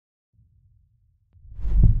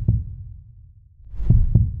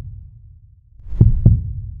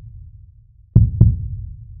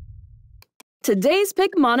Today's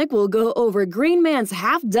Picmonic will go over Green Man's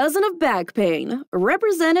half dozen of back pain,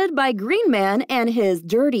 represented by Green Man and his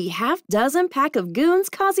dirty half dozen pack of goons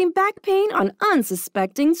causing back pain on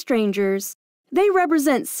unsuspecting strangers. They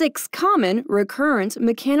represent 6 common, recurrent,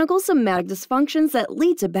 mechanical somatic dysfunctions that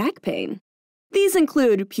lead to back pain. These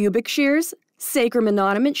include pubic shears, sacrum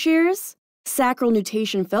innominate shears, sacral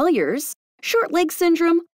nutation failures, short leg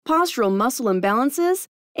syndrome, postural muscle imbalances,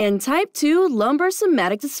 and type 2 lumbar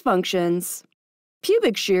somatic dysfunctions.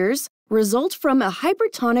 Pubic shears result from a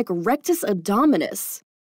hypertonic rectus abdominis,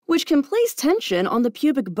 which can place tension on the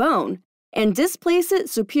pubic bone and displace it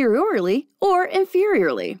superiorly or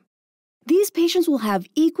inferiorly. These patients will have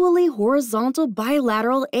equally horizontal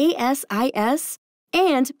bilateral ASIS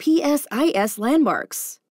and PSIS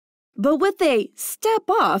landmarks, but with a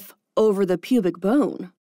step-off over the pubic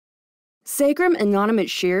bone. Sacrum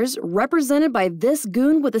innominate shears, represented by this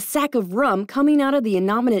goon with a sack of rum coming out of the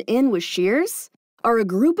innominate end with shears, are a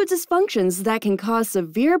group of dysfunctions that can cause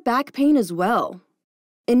severe back pain as well.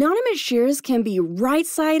 Innominate shears can be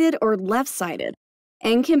right-sided or left-sided,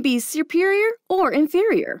 and can be superior or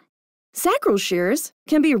inferior. Sacral shears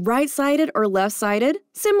can be right-sided or left-sided,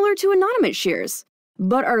 similar to innominate shears,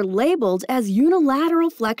 but are labeled as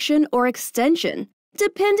unilateral flexion or extension,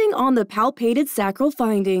 depending on the palpated sacral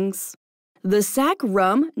findings. The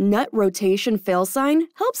sacrum nut rotation fail sign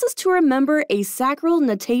helps us to remember a sacral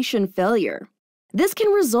nutation failure. This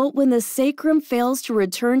can result when the sacrum fails to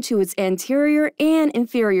return to its anterior and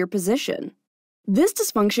inferior position. This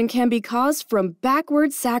dysfunction can be caused from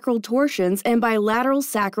backward sacral torsions and bilateral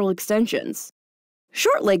sacral extensions.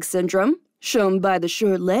 Short leg syndrome, shown by the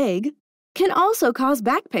short leg, can also cause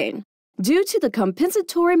back pain due to the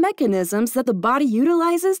compensatory mechanisms that the body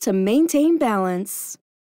utilizes to maintain balance.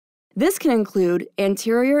 This can include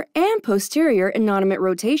anterior and posterior innominate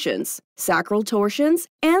rotations, sacral torsions,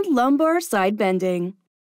 and lumbar side bending.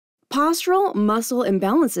 Postural muscle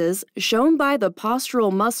imbalances, shown by the postural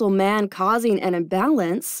muscle man causing an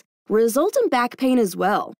imbalance, result in back pain as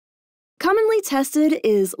well. Commonly tested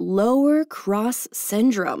is lower cross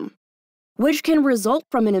syndrome, which can result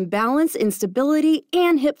from an imbalance in stability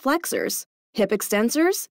and hip flexors, hip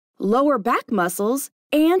extensors, lower back muscles,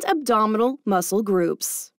 and abdominal muscle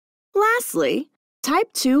groups. Lastly,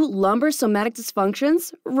 type 2 lumbar somatic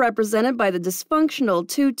dysfunctions, represented by the dysfunctional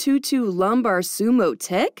 222 lumbar sumo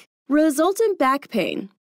tic, result in back pain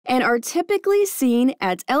and are typically seen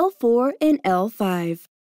at L4 and L5.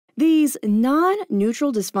 These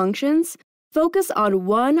non-neutral dysfunctions focus on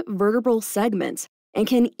one vertebral segment and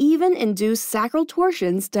can even induce sacral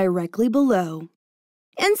torsions directly below.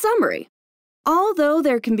 In summary, although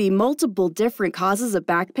there can be multiple different causes of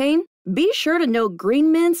back pain, be sure to know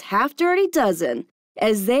Green Man's half-dirty dozen,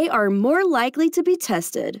 as they are more likely to be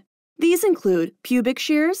tested. These include pubic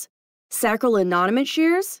shears, sacral innominate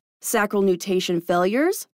shears, sacral nutation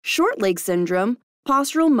failures, short leg syndrome,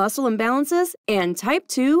 postural muscle imbalances, and type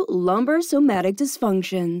 2 lumbar somatic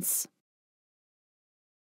dysfunctions.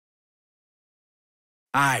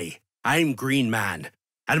 I'm Green Man,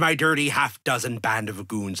 and my dirty half-dozen band of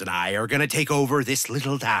goons and I are gonna take over this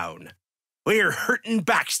little town. We're hurting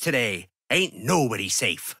backs today. Ain't nobody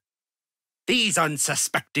safe. These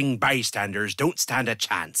unsuspecting bystanders don't stand a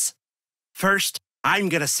chance. First, I'm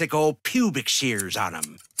gonna sick old pubic shears on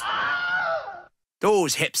 'em.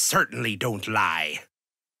 Those hips certainly don't lie.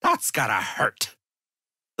 That's gotta hurt.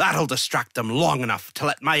 That'll distract them long enough to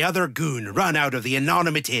let my other goon run out of the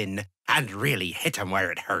anonymate inn and really hit him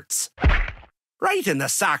where it hurts. Right in the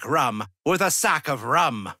sack rum with a sack of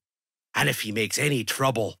rum. And if he makes any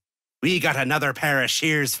trouble, we got another pair of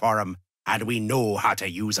shears for him, and we know how to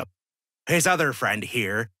use 'em. His other friend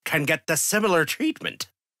here can get the similar treatment.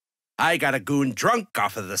 I got a goon drunk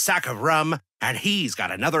off of the sack of rum, and he's got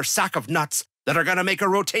another sack of nuts that are gonna make a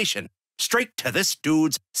rotation straight to this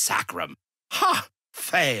dude's sacrum. Ha!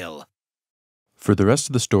 Fail. For the rest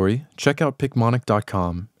of the story, check out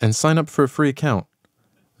Picmonic.com and sign up for a free account.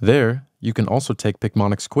 There, you can also take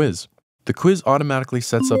Picmonic's quiz. The quiz automatically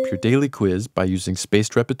sets up your daily quiz by using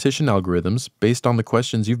spaced repetition algorithms based on the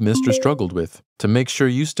questions you've missed or struggled with to make sure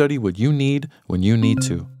you study what you need when you need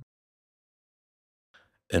to.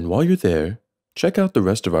 And while you're there, check out the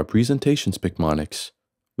rest of our presentations Picmonics.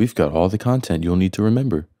 We've got all the content you'll need to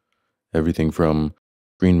remember. Everything from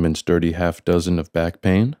Greenman's dirty half dozen of back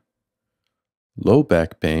pain, low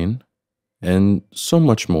back pain, and so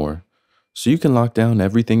much more, so you can lock down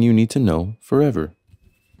everything you need to know forever.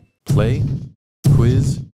 Play,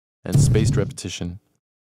 quiz, and spaced repetition.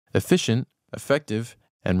 Efficient, effective,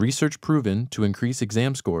 and research proven to increase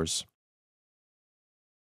exam scores.